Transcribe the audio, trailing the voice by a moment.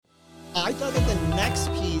I thought that the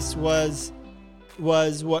next piece was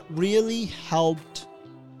what really helped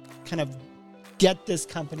kind of get this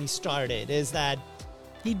company started, is that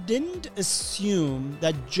he didn't assume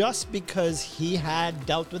that just because he had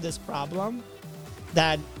dealt with this problem,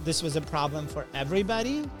 that this was a problem for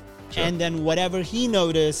everybody. Sure. And then whatever he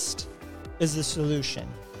noticed is the solution.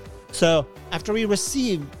 So after we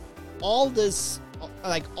received all these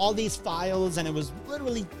files, and it was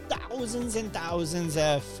literally thousands and thousands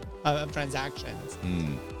of transactions,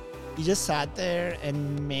 he just sat there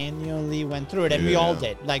and manually went through it. And we all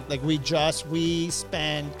did. We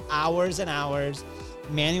spent hours and hours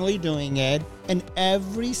manually doing it. And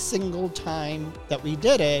every single time that we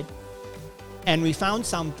did it, and we found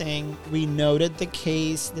something, we noted the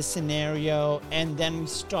case, the scenario, and then we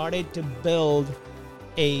started to build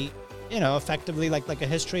effectively like a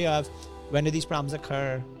history of when do these problems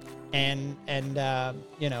occur, and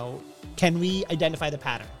can we identify the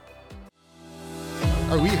pattern?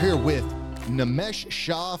 Are we here with NIMESH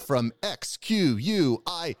SHAH from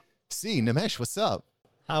XQUIC? NIMESH, what's up?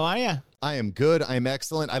 How are you? I am good. I am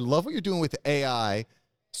excellent. I love what you're doing with AI.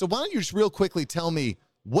 So why don't you just real quickly tell me,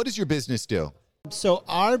 what does your business do? So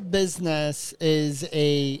our business is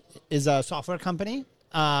a software company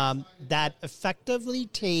that effectively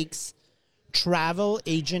takes travel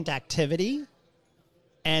agent activity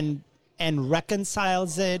and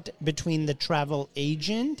reconciles it between the travel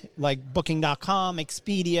agent, like Booking.com,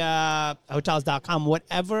 Expedia, Hotels.com,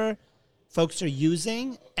 whatever folks are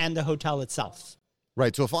using, and the hotel itself.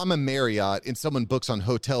 Right. So if I'm a Marriott and someone books on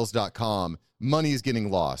Hotels.com, money is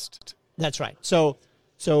getting lost. That's right. So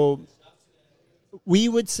we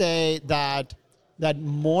would say that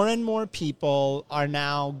more and more people are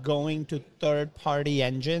now going to third-party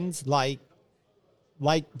engines like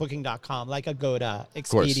Booking.com, like Agoda, Expedia. Of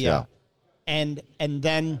course, yeah. And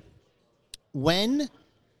then when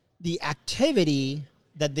the activity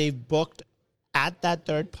that they've booked at that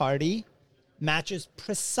third party matches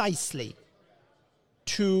precisely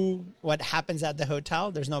to what happens at the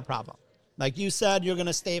hotel, there's no problem. Like you said, you're going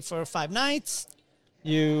to stay for 5 nights.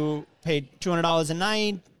 You paid $200 a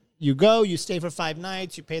night. You go, you stay for 5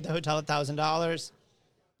 nights. You pay the hotel $1,000.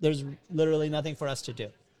 There's literally nothing for us to do.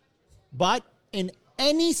 But in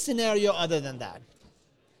any scenario other than that,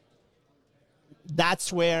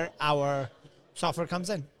 that's where our software comes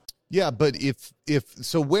in. Yeah, but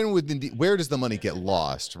where does the money get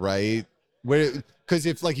lost, right? Because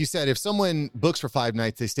if, like you said, if someone books for 5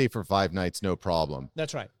 nights, they stay for 5 nights, no problem.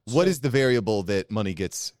 That's right. What is the variable that money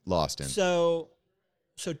gets lost in? So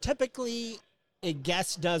typically, a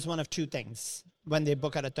guest does one of two things when they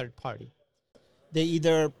book at a third party. They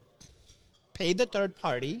either pay the third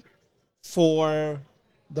party for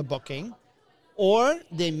the booking, or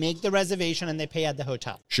they make the reservation and they pay at the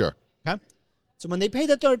hotel. Sure. Okay. So when they pay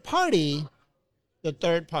the third party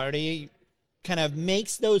kind of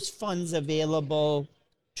makes those funds available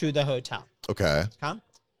to the hotel. Okay.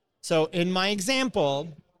 So in my example,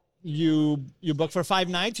 you book for 5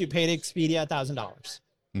 nights, you paid Expedia $1,000.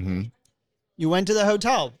 Mm-hmm. You went to the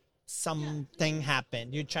hotel, something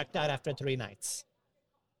happened, you checked out after 3 nights.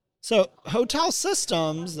 So hotel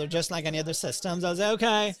systems, they're just like any other systems. I'll say,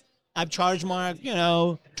 okay, I've charged Mark,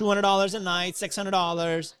 $200 a night,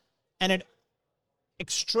 $600, and it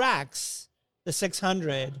extracts the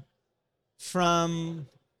 $600 from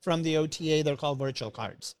the OTA. They're called virtual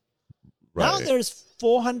cards. Right. Now there's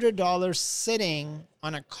 $400 sitting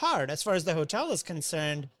on a card. As far as the hotel is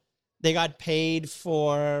concerned, they got paid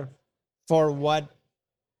for what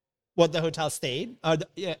the hotel stayed, or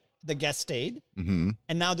the guest stayed. Mm-hmm.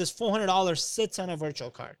 And now this $400 sits on a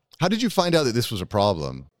virtual card. How did you find out that this was a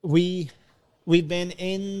problem? We've been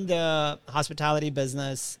in the hospitality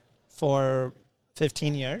business for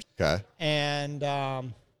 15 years. Okay. And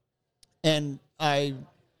I've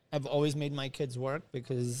always made my kids work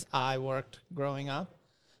because I worked growing up.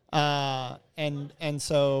 And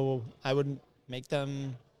so I would make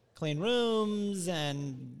them clean rooms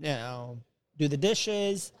and, do the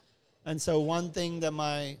dishes. And so one thing that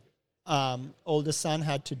my oldest son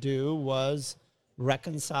had to do was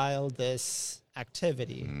reconcile this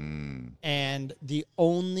activity. And the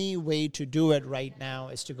only way to do it right now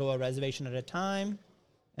is to go a reservation at a time.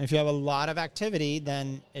 And if you have a lot of activity,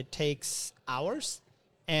 then it takes hours.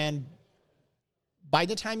 And by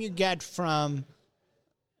the time you get from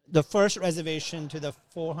the first reservation to the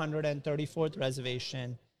 434th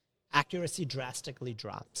reservation, accuracy drastically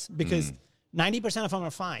drops because 90% of them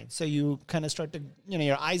are fine. So you kind of start to,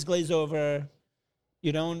 your eyes glaze over.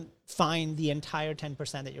 You don't find the entire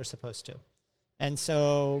 10% that you're supposed to. And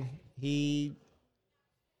so he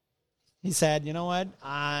He said, you know what?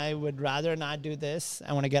 I would rather not do this.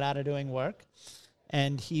 I want to get out of doing work.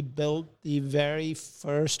 And he built the very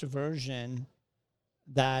first version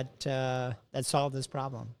that solved this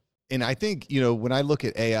problem. And I think, when I look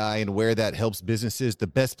at AI and where that helps businesses, the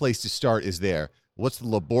best place to start is there. What's the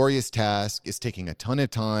laborious task? It's taking a ton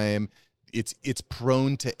of time. It's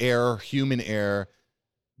prone to error, human error,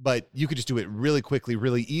 but you could just do it really quickly,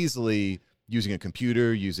 really easily using a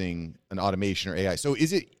computer, using an automation or AI. So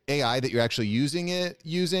is it AI that you're actually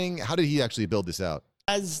using? How did he actually build this out?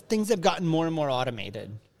 As things have gotten more and more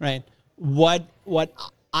automated, right? What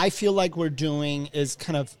I feel like we're doing is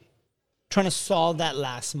kind of trying to solve that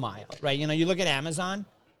last mile, right? You look at Amazon,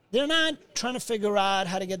 they're not trying to figure out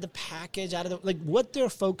how to get the package out of what they're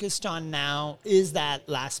focused on now is that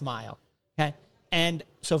last mile, okay? And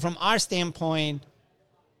so from our standpoint,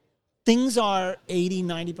 things are 80,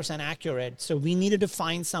 90% accurate. So we needed to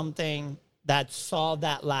find something that solved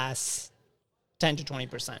that last 10 to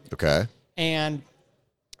 20%. Okay.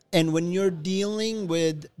 And when you're dealing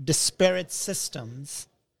with disparate systems,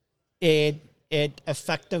 it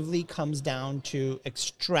effectively comes down to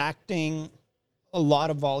extracting a lot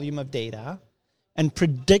of volume of data and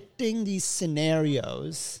predicting these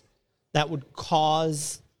scenarios that would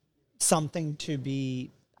cause something to be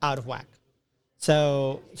out of whack.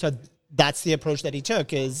 So that's the approach that he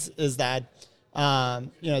took is that,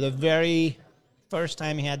 the very first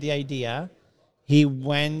time he had the idea, he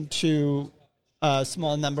went to a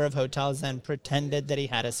small number of hotels and pretended that he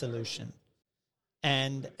had a solution.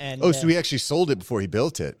 So he actually sold it before he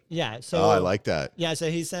built it. Yeah. So I like that. Yeah. So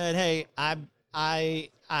he said, "Hey,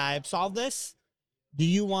 I've solved this. Do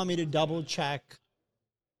you want me to double check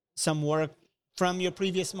some work from your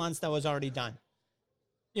previous months that was already done?"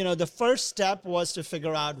 The first step was to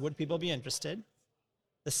figure out, would people be interested?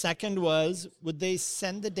 The second was, would they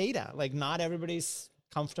send the data? Not everybody's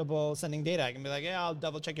comfortable sending data. I can be like, yeah, I'll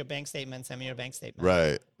double check your bank statement. Send me your bank statement.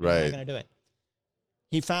 Right. I'm not going to do it.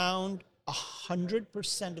 He found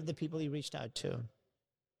 100% of the people he reached out to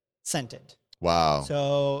sent it. Wow.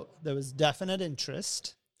 So there was definite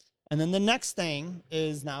interest. And then the next thing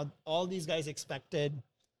is now all these guys expected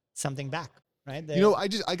something back, right?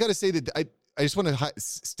 I got to say that I just want to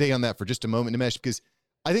stay on that for just a moment, Nimesh, because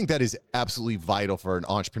I think that is absolutely vital for an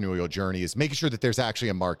entrepreneurial journey, is making sure that there's actually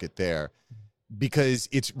a market there. Because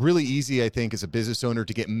it's really easy, I think, as a business owner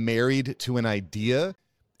to get married to an idea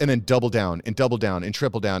and then double down and triple down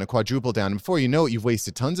and quadruple down. And before you know it, you've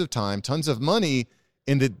wasted tons of time, tons of money,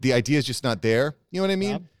 and the idea is just not there. You know what I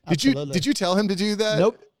mean? Yeah, did you tell him to do that?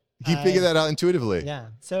 Nope. He figured that out intuitively. Yeah.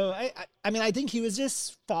 So I think he was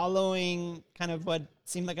just following kind of what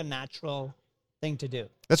seemed like a natural thing to do.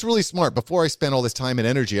 That's really smart. Before I spend all this time and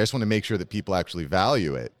energy, I just want to make sure that people actually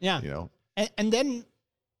value it. Yeah. And then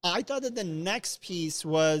I thought that the next piece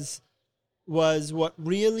was what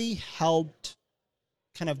really helped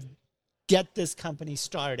kind of get this company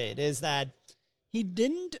started, is that he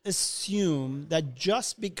didn't assume that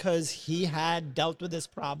just because he had dealt with this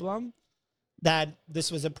problem, that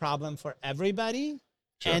this was a problem for everybody.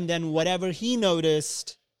 Sure. And then whatever he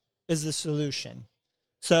noticed is the solution.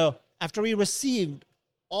 So after we received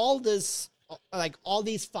all these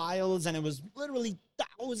files, and it was literally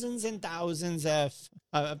thousands and thousands of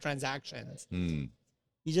transactions,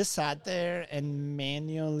 he just sat there and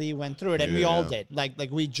manually went through it. And we all did.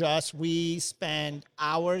 We spent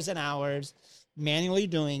hours and hours manually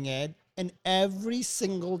doing it. And every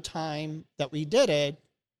single time that we did it,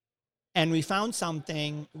 and we found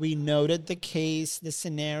something, we noted the case, the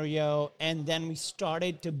scenario, and then we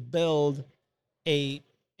started to build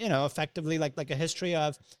effectively like a history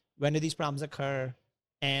of when do these problems occur,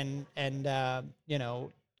 and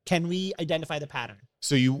can we identify the pattern?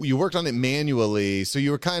 So you worked on it manually. So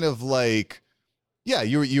you were kind of like,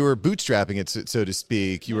 you were bootstrapping it, so to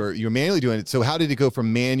speak. You were manually doing it. So how did it go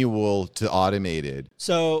from manual to automated?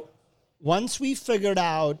 So once we figured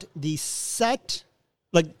out the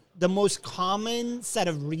most common set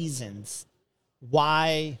of reasons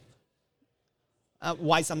why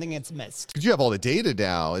something gets missed. Because you have all the data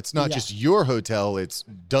now. It's not just your hotel, it's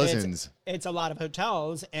dozens. It's a lot of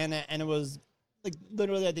hotels, and it was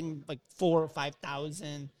literally, I think, 4,000 or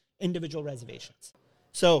 5,000 individual reservations.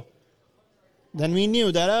 So then we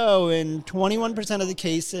knew that, in 21% of the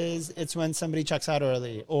cases, it's when somebody checks out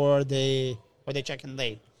early or they check in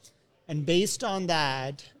late. And based on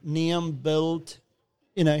that, Niam built,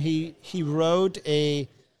 he wrote a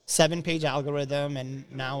 7-page algorithm, and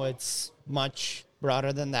now it's much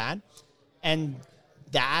broader than that. And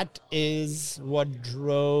that is what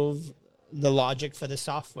drove the logic for the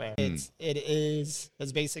software. It's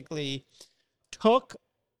basically took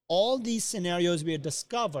all these scenarios we had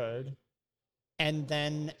discovered and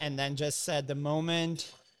then just said the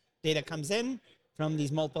moment data comes in from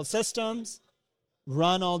these multiple systems,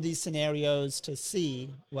 run all these scenarios to see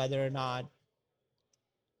whether or not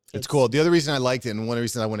it's cool. The other reason I liked it, and one of the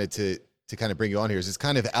reasons I wanted to kind of bring you on here, is it's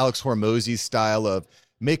kind of Alex Hormozy's style of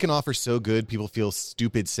make an offer so good people feel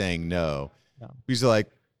stupid saying no. He's like,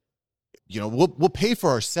 we'll pay for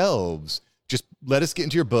ourselves. Just let us get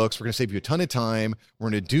into your books. We're going to save you a ton of time. We're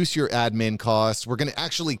going to reduce your admin costs. We're going to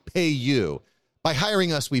actually pay you. By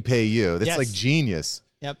hiring us, we pay you. That's like genius.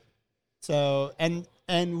 Yep. So, and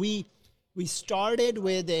we started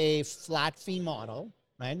with a flat fee model,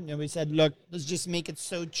 right? And we said, look, let's just make it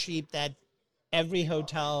so cheap that every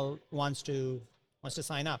hotel wants to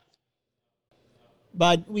sign up.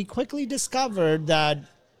 But we quickly discovered that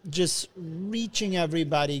just reaching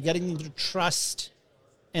everybody, getting them to trust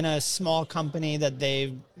in a small company that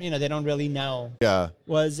they don't really know,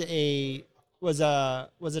 was a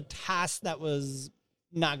task that was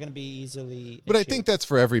not going to be easily But achieved. I think that's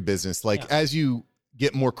for every business. Like as you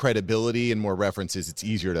get more credibility and more references, it's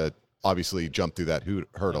easier to obviously jump through that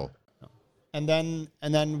hurdle. And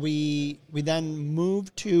then we then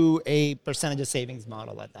moved to a percentage of savings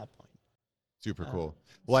model at that point. Super cool.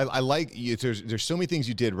 Well, I like you. There's so many things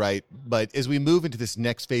you did right, but as we move into this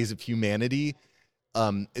next phase of humanity,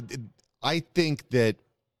 I think that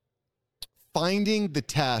finding the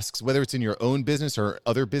tasks, whether it's in your own business or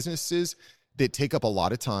other businesses, that take up a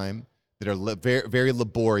lot of time, that are very, very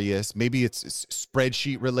laborious. Maybe it's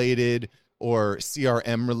spreadsheet related or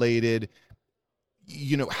CRM related.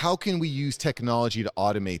 How can we use technology to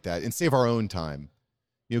automate that and save our own time?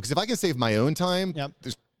 Because if I can save my own time,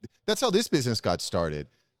 that's how this business got started.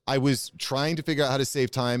 I was trying to figure out how to save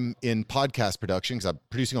time in podcast production because I'm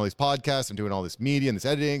producing all these podcasts, I'm doing all this media and this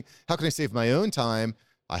editing. How can I save my own time?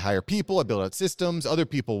 I hire people, I build out systems. Other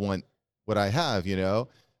people want what I have,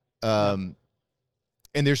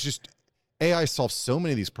 and there's just AI solves so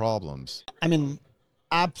many of these problems. I mean,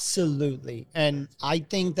 absolutely. And I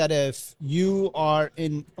think that if you are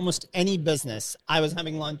in almost any business, I was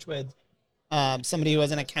having lunch with somebody who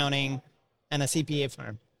was in accounting and a CPA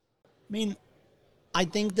firm. I mean, I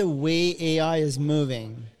think the way AI is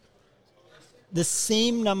moving, the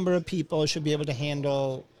same number of people should be able to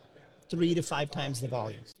handle 3 to 5 times the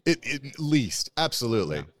volume. At least,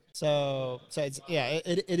 absolutely. Yeah. So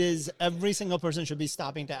it is, every single person should be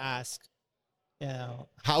stopping to ask,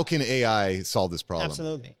 how can AI solve this problem?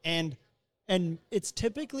 Absolutely. And it's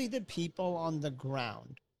typically the people on the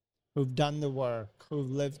ground who've done the work, who've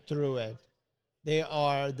lived through it. They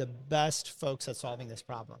are the best folks at solving this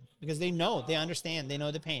problem because they understand, they know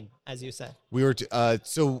the pain, as you said. We were,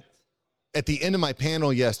 so at the end of my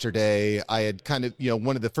panel yesterday, I had kind of,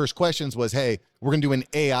 one of the first questions was, hey, we're going to do an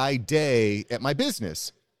AI day at my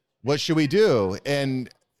business. What should we do? And,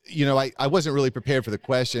 I wasn't really prepared for the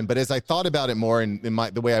question, but as I thought about it more and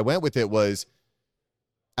the way I went with it was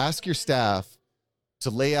ask your staff to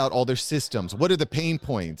lay out all their systems. What are the pain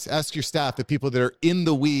points? Ask your staff, the people that are in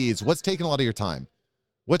the weeds, what's taking a lot of your time?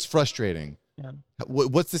 What's frustrating? Yeah.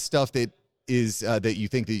 What's the stuff that is that you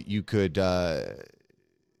think that you could, that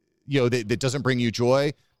doesn't bring you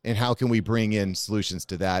joy? And how can we bring in solutions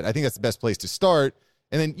to that? I think that's the best place to start.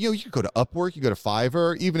 And then, you could go to Upwork, you go to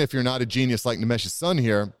Fiverr. Even if you're not a genius like Nimesh's son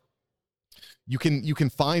here, you can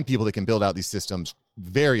find people that can build out these systems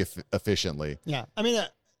very efficiently. Yeah. I mean,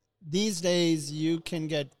 these days you can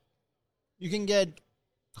get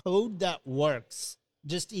code that works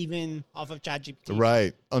just even off of ChatGPT.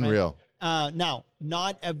 Right. Unreal. Right? Now,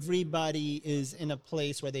 not everybody is in a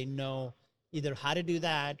place where they know either how to do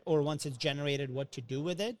that or once it's generated, what to do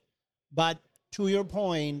with it. But to your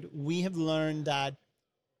point, we have learned that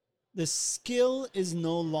the skill is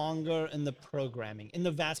no longer in the programming in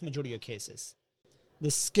the vast majority of cases. The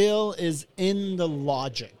skill is in the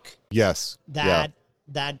logic. Yes. That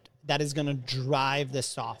is going to drive the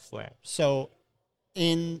software. So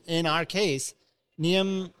in our case,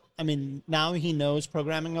 Niyam, I mean, now he knows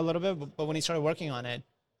programming a little bit, but when he started working on it,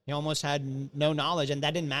 he almost had no knowledge, and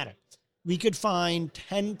that didn't matter. We could find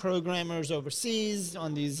 10 programmers overseas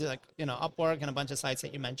on these, Upwork and a bunch of sites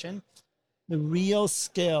that you mentioned. The real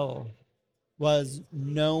skill was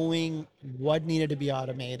knowing what needed to be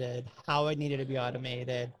automated, how it needed to be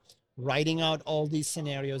automated, writing out all these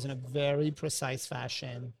scenarios in a very precise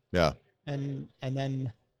fashion. Yeah. And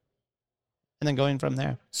then going from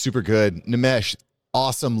there. Super good. Nimesh,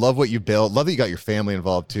 awesome. Love what you built. Love that you got your family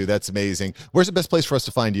involved too. That's amazing. Where's the best place for us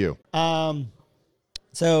to find you?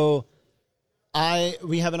 So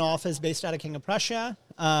we have an office based out of King of Prussia.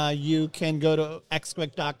 You can go to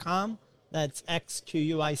xquick.com. That's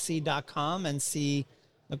xquic.com and see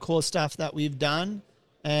the cool stuff that we've done.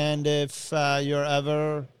 And if you're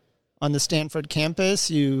ever on the Stanford campus,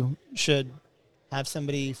 you should have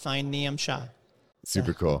somebody find NIMESH.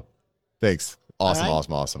 Super cool. Thanks. Awesome, right.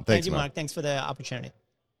 awesome. Thank Thanks, you, Mark. Mark. Thanks for the opportunity.